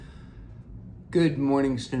Good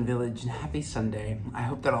morning, Student Village, and happy Sunday. I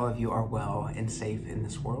hope that all of you are well and safe in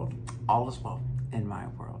this world. All is well in my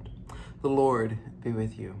world. The Lord be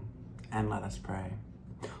with you, and let us pray.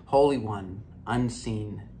 Holy One,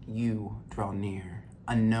 unseen, you draw near.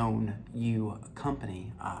 Unknown, you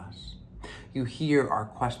accompany us. You hear our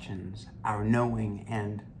questions, our knowing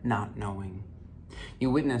and not knowing. You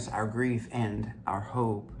witness our grief and our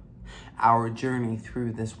hope, our journey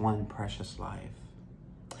through this one precious life.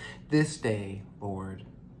 This day, Lord,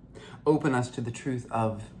 open us to the truth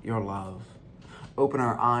of your love. Open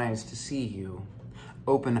our eyes to see you.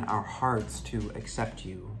 Open our hearts to accept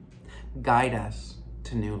you. Guide us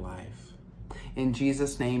to new life. In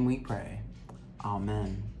Jesus' name we pray.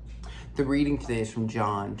 Amen. The reading today is from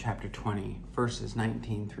John chapter 20, verses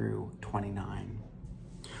 19 through 29.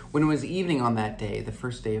 When it was evening on that day, the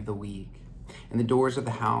first day of the week, and the doors of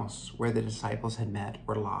the house where the disciples had met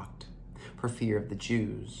were locked for fear of the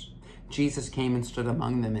Jews, Jesus came and stood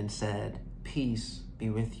among them and said, "Peace be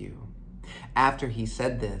with you." After he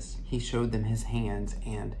said this, he showed them his hands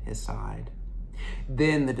and his side.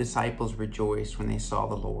 Then the disciples rejoiced when they saw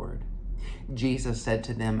the Lord. Jesus said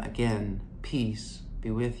to them again, "Peace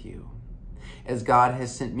be with you. As God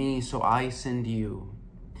has sent me, so I send you."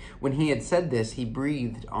 When he had said this, he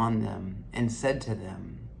breathed on them and said to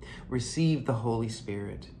them, "Receive the Holy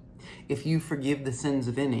Spirit. If you forgive the sins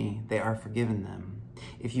of any, they are forgiven them.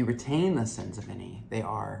 If you retain the sins of any, they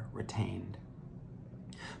are retained."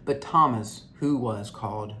 But Thomas, who was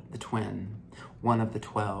called the twin, one of the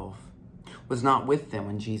 12, was not with them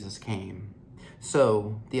when Jesus came.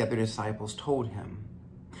 So the other disciples told him,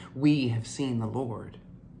 "We have seen the Lord."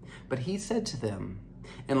 But he said to them,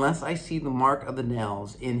 "Unless I see the mark of the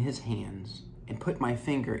nails in his hands, and put my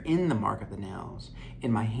finger in the mark of the nails,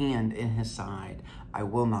 in my hand in his side, I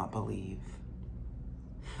will not believe."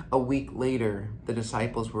 A week later, the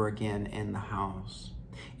disciples were again in the house,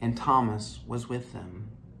 and Thomas was with them.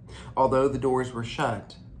 Although the doors were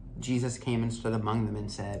shut, Jesus came and stood among them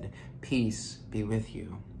and said, "Peace be with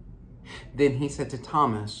you." Then he said to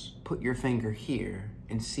Thomas, "Put your finger here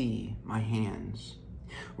and see my hands.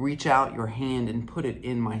 Reach out your hand and put it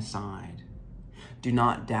in my side. Do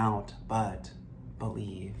not doubt, but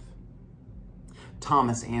believe."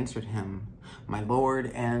 Thomas answered him, "My Lord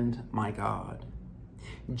and my God."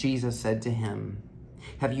 Jesus said to him,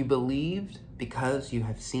 "Have you believed because you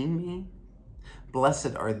have seen me?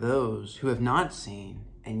 Blessed are those who have not seen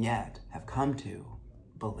and yet have come to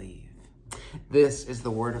believe." This is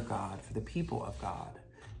the word of God for the people of God.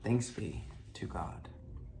 Thanks be to God.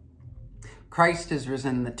 Christ is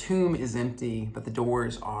risen, the tomb is empty, but the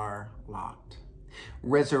doors are locked.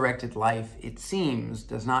 Resurrected life, it seems,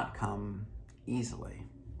 does not come easily.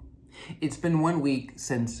 It's been 1 week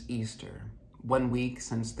since Easter. 1 week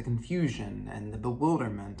since the confusion and the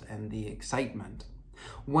bewilderment and the excitement.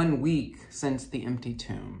 1 week since the empty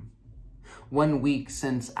tomb. 1 week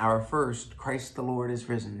since our first Christ the Lord is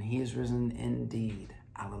risen. He is risen indeed.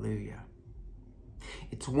 Alleluia.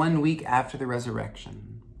 It's 1 week after the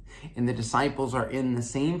resurrection, and the disciples are in the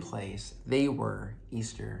same place they were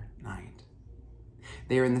Easter night.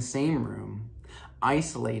 They are in the same room,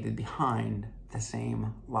 isolated behind the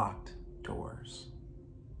same locked doors.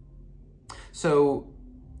 So,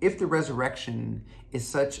 if the resurrection is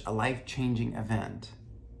such a life-changing event,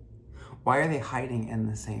 why are they hiding in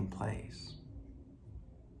the same place?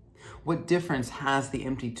 What difference has the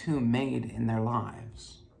empty tomb made in their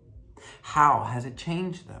lives? How has it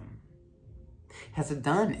changed them? Has it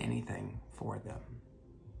done anything for them?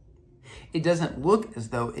 It doesn't look as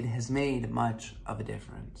though it has made much of a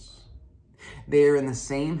difference. They are in the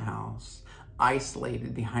same house,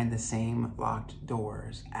 isolated behind the same locked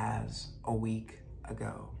doors as a week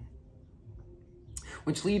ago.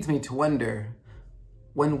 Which leads me to wonder,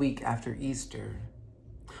 1 week after Easter,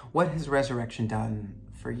 what has resurrection done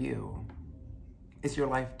for you? Is your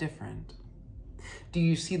life different? Do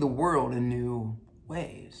you see the world in new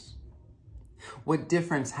ways? What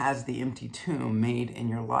difference has the empty tomb made in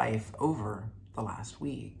your life over the last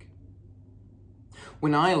week?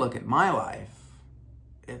 When I look at my life,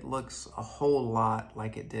 it looks a whole lot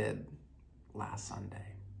like it did last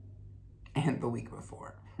Sunday and the week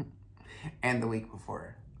before and the week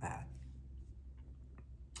before that.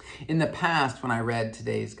 In the past, when I read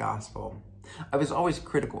today's gospel, I was always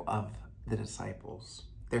critical of the disciples,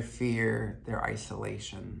 their fear, their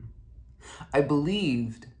isolation. I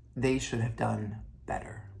believed they should have done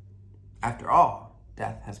better. After all,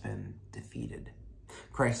 death has been defeated.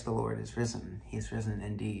 Christ the Lord is risen. He is risen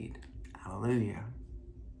indeed. Hallelujah.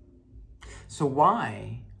 So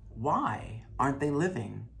why aren't they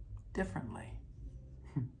living differently?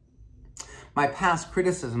 My past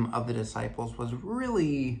criticism of the disciples was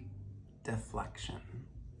really deflection.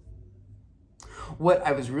 What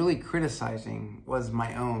I was really criticizing was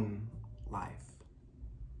my own life.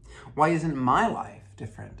 Why isn't my life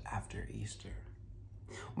different after Easter?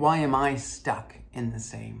 Why am I stuck in the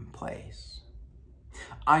same place?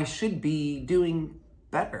 I should be doing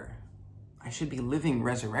better. I should be living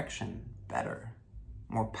resurrection better,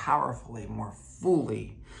 more powerfully, more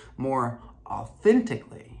fully, more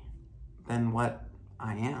authentically than what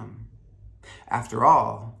I am. After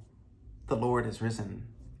all, the Lord is risen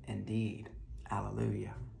indeed.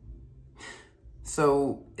 Alleluia.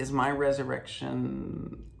 So is my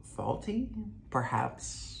resurrection faulty?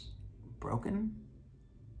 Perhaps broken?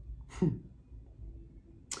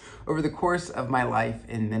 Over the course of my life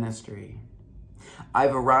in ministry,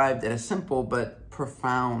 I've arrived at a simple but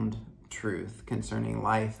profound truth concerning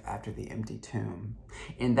life after the empty tomb,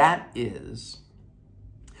 and that is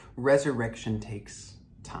resurrection takes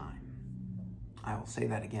time. I will say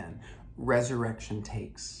that again. Resurrection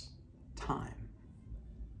takes time.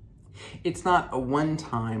 It's not a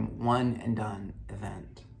one-time, one-and-done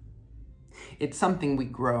event. It's something we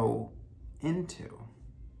grow into.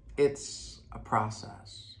 It's a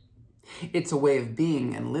process. It's a way of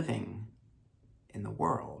being and living in the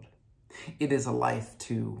world. It is a life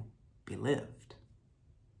to be lived.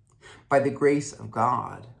 By the grace of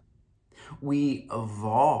God, we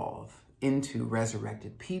evolve into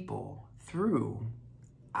resurrected people through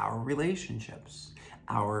our relationships,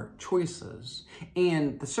 our choices,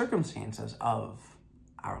 and the circumstances of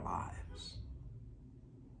our lives.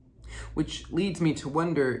 Which leads me to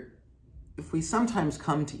wonder if we sometimes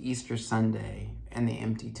come to Easter Sunday and the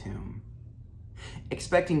empty tomb,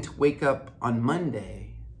 expecting to wake up on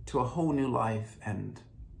Monday to a whole new life and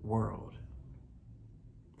world.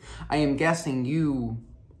 I am guessing you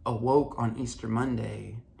awoke on Easter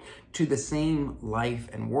Monday to the same life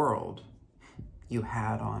and world you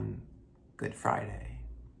had on Good Friday.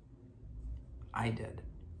 I did.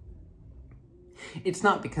 It's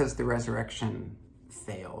not because the resurrection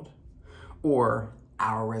failed, or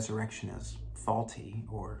our resurrection is faulty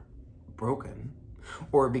or broken,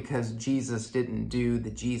 or because Jesus didn't do the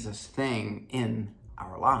Jesus thing in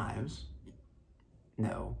our lives.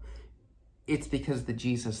 No, it's because the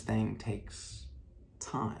Jesus thing takes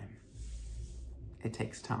time. It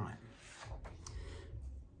takes time.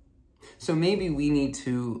 So maybe we need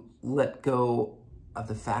to let go of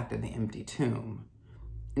the fact of the empty tomb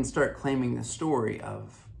and start claiming the story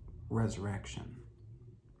of resurrection.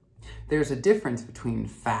 There's a difference between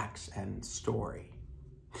facts and story.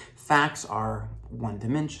 Facts are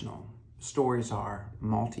one-dimensional. Stories are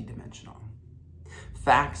multidimensional.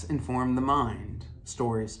 Facts inform the mind.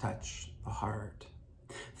 Stories touch the heart.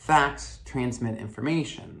 Facts transmit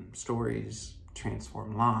information. Stories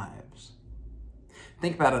transform lives.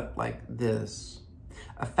 Think about it like this.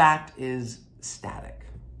 A fact is static,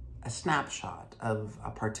 a snapshot of a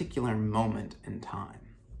particular moment in time.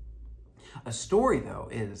 A story, though,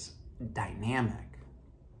 is dynamic,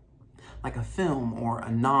 like a film or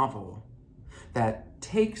a novel that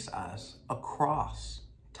takes us across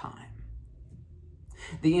time.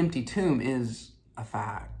 The empty tomb is a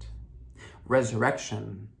fact.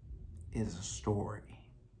 Resurrection is a story.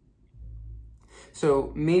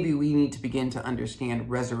 So maybe we need to begin to understand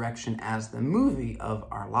resurrection as the movie of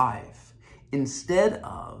our life instead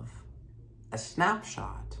of a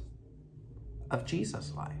snapshot of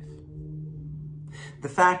Jesus' life. The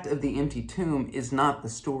fact of the empty tomb is not the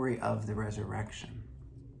story of the resurrection.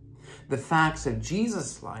 The facts of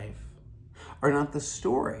Jesus' life are not the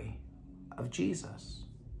story of Jesus.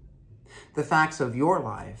 The facts of your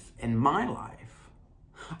life and my life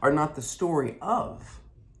are not the story of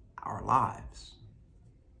our lives.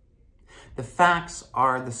 The facts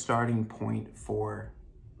are the starting point for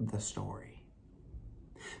the story.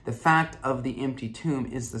 The fact of the empty tomb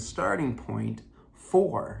is the starting point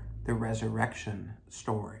for the resurrection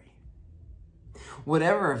story.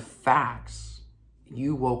 Whatever facts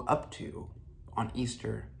you woke up to on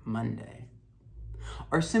Easter Monday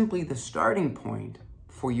are simply the starting point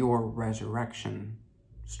for your resurrection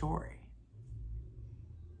story.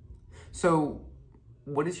 So,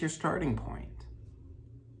 what is your starting point?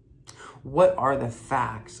 What are the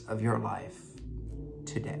facts of your life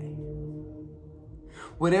today?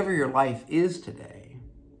 Whatever your life is today,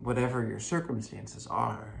 whatever your circumstances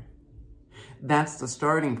are, that's the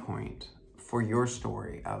starting point for your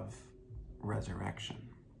story of resurrection.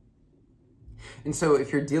 And so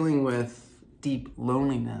if you're dealing with deep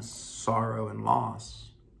loneliness, sorrow, and loss,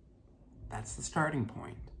 that's the starting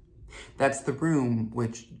point. That's the room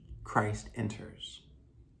which Christ enters.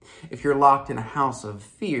 If you're locked in a house of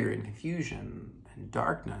fear and confusion and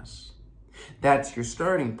darkness, that's your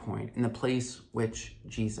starting point in the place which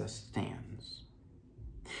Jesus stands.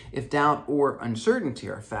 If doubt or uncertainty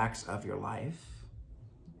are facts of your life,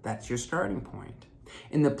 that's your starting point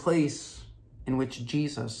in the place in which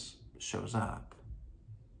Jesus shows up.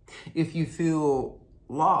 If you feel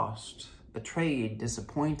lost, betrayed,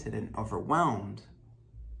 disappointed, and overwhelmed,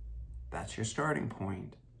 that's your starting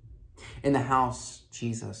point in the house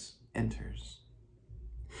Jesus enters.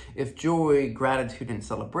 If joy, gratitude, and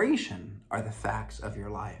celebration are the facts of your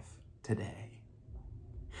life today,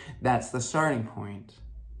 that's the starting point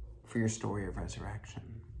for your story of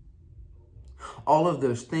resurrection. All of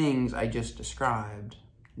those things I just described,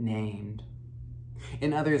 named,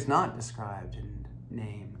 and others not described and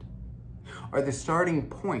named, are the starting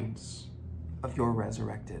points of your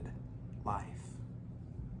resurrected life.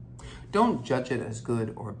 Don't judge it as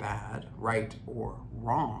good or bad, right or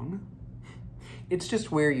wrong. It's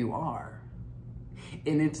just where you are.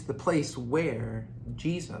 And it's the place where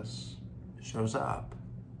Jesus shows up,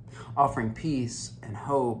 offering peace and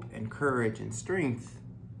hope and courage and strength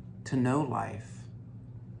to know life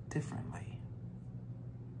differently.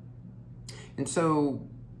 And so,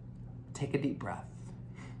 take a deep breath.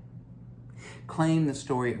 Claim the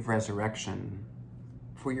story of resurrection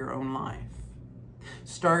for your own life.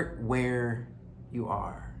 Start where you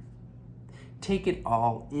are. Take it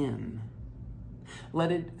all in.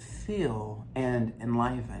 Let it fill and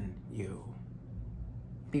enliven you.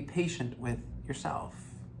 Be patient with yourself.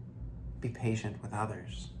 Be patient with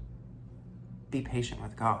others. Be patient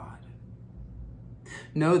with God.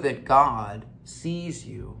 Know that God sees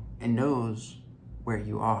you and knows where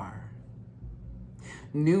you are.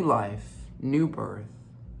 New life, new birth,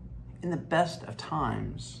 in the best of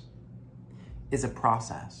times, is a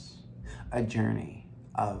process, a journey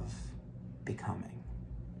of becoming.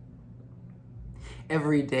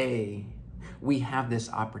 Every day, we have this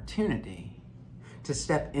opportunity to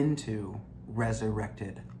step into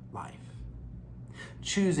resurrected life,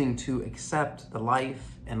 choosing to accept the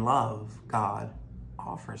life and love God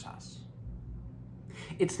offers us.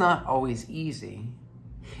 It's not always easy.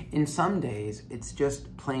 In some days, it's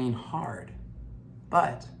just plain hard,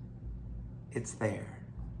 but it's there.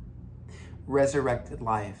 Resurrected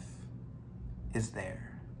life is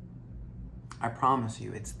there. I promise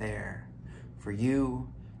you it's there for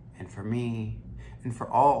you and for me and for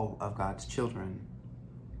all of God's children.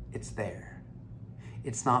 It's there.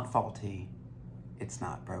 It's not faulty. It's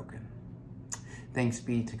not broken. Thanks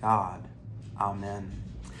be to God. Amen.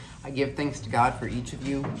 I give thanks to God for each of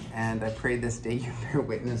you, and I pray this day you bear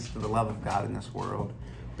witness to the love of God in this world.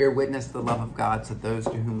 Bear witness to the love of God, so those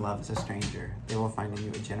to whom love is a stranger, they will find in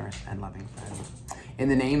you a generous and loving friend. In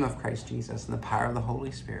the name of Christ Jesus and the power of the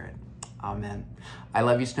Holy Spirit, amen. I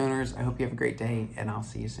love you, Stoners. I hope you have a great day, and I'll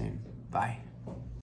see you soon. Bye.